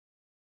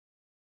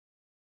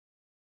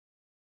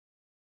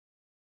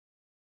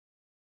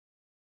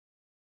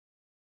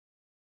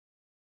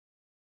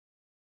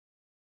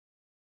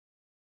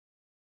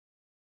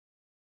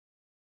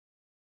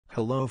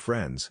Hello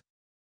friends.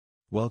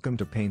 Welcome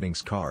to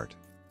Paintingscart,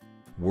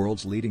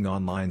 world's leading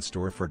online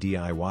store for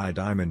DIY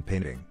diamond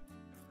painting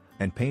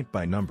and paint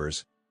by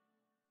numbers.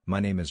 My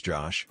name is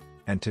Josh,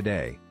 and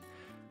today,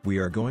 we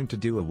are going to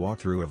do a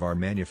walkthrough of our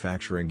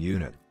manufacturing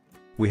unit.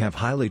 We have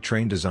highly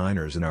trained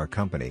designers in our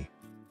company.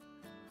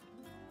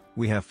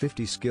 We have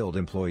 50 skilled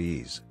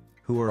employees,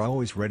 who are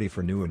always ready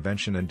for new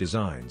invention and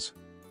designs.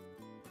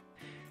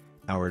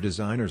 Our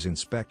designers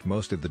inspect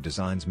most of the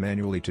designs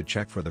manually to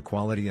check for the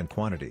quality and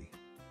quantity.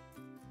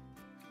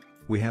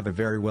 We have a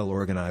very well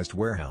organized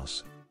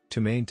warehouse,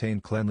 to maintain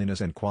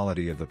cleanliness and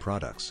quality of the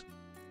products.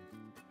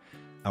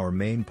 Our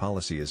main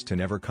policy is to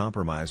never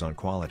compromise on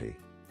quality.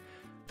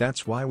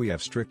 That's why we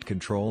have strict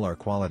control our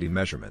quality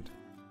measurement.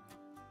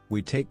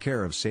 We take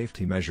care of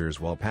safety measures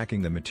while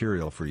packing the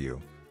material for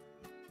you.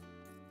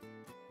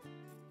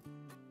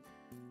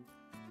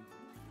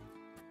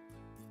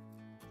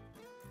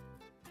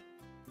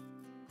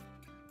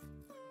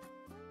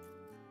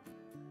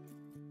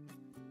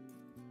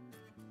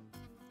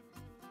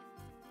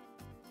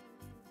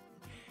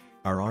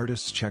 Our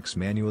artists checks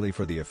manually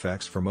for the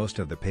effects for most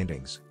of the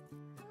paintings,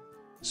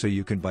 so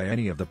you can buy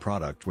any of the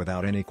product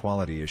without any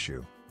quality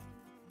issue.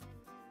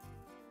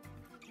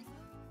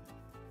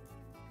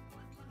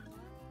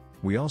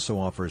 We also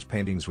offers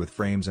paintings with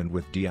frames and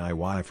with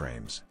DIY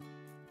frames.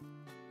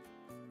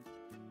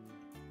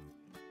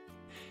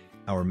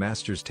 Our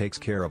masters takes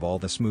care of all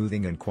the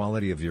smoothing and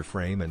quality of your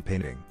frame and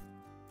painting.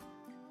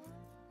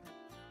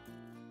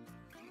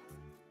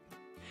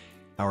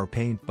 Our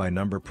paint by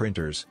number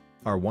printers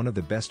are one of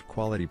the best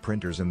quality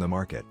printers in the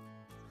market.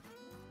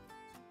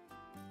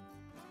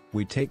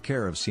 We take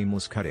care of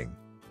seamless cutting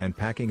and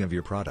packing of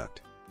your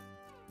product.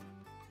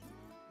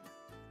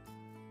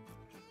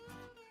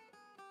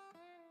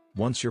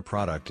 Once your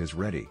product is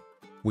ready,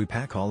 we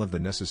pack all of the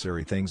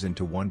necessary things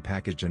into one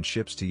package and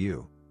ships to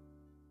you.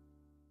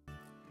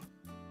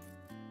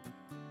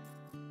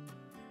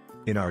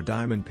 In our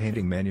diamond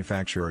painting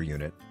manufacturer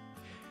unit,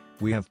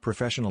 we have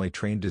professionally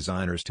trained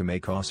designers to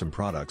make awesome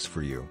products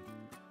for you.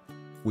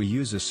 We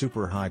use a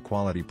super high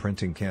quality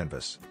printing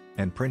canvas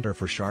and printer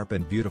for sharp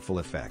and beautiful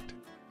effect.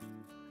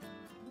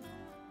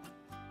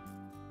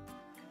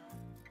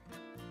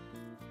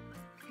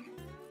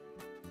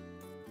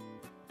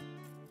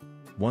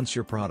 Once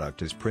your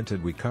product is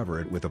printed, we cover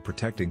it with a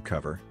protecting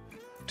cover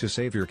to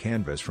save your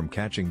canvas from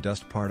catching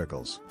dust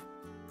particles.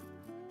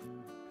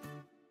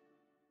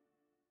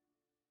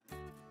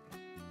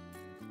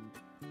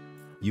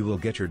 You will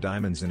get your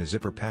diamonds in a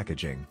zipper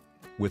packaging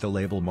with a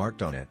label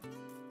marked on it.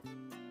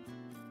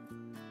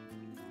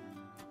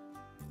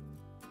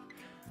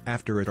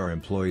 After it, our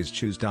employees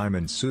choose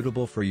diamonds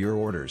suitable for your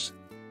orders.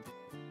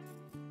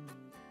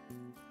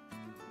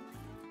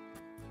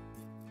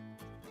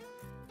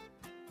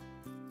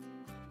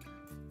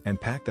 And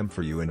pack them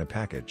for you in a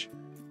package.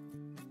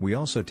 We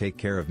also take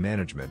care of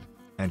management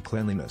and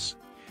cleanliness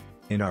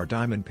in our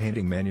diamond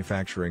painting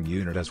manufacturing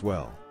unit as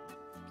well.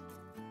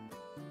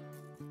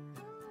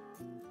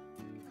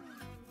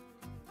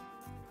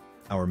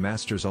 Our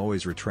masters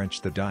always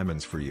retrench the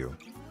diamonds for you.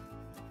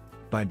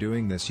 By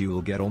doing this, you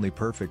will get only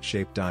perfect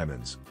shaped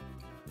diamonds.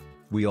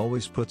 We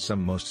always put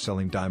some most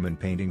selling diamond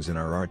paintings in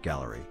our art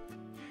gallery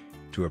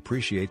to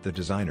appreciate the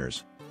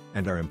designers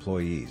and our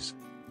employees.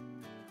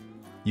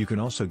 You can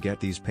also get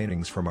these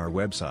paintings from our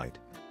website.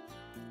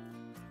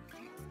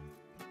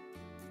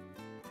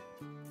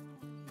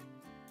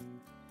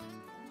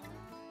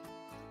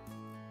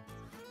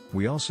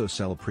 We also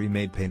sell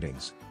pre-made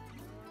paintings.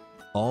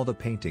 All the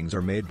paintings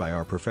are made by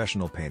our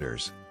professional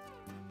painters.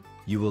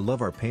 You will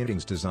love our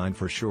paintings design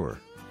for sure.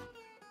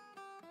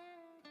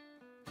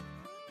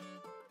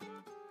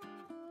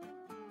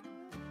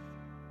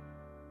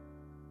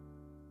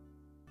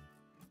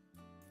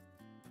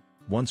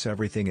 Once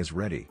everything is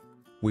ready,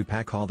 we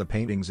pack all the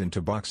paintings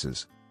into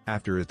boxes.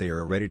 After they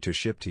are ready to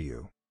ship to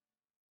you.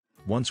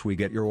 Once we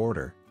get your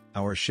order,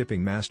 our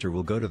shipping master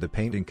will go to the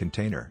painting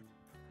container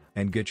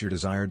and get your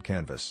desired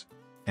canvas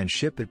and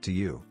ship it to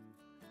you.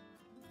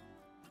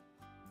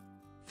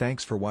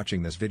 Thanks for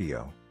watching this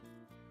video.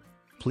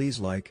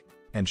 Please like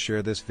and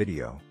share this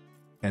video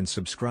and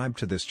subscribe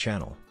to this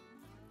channel.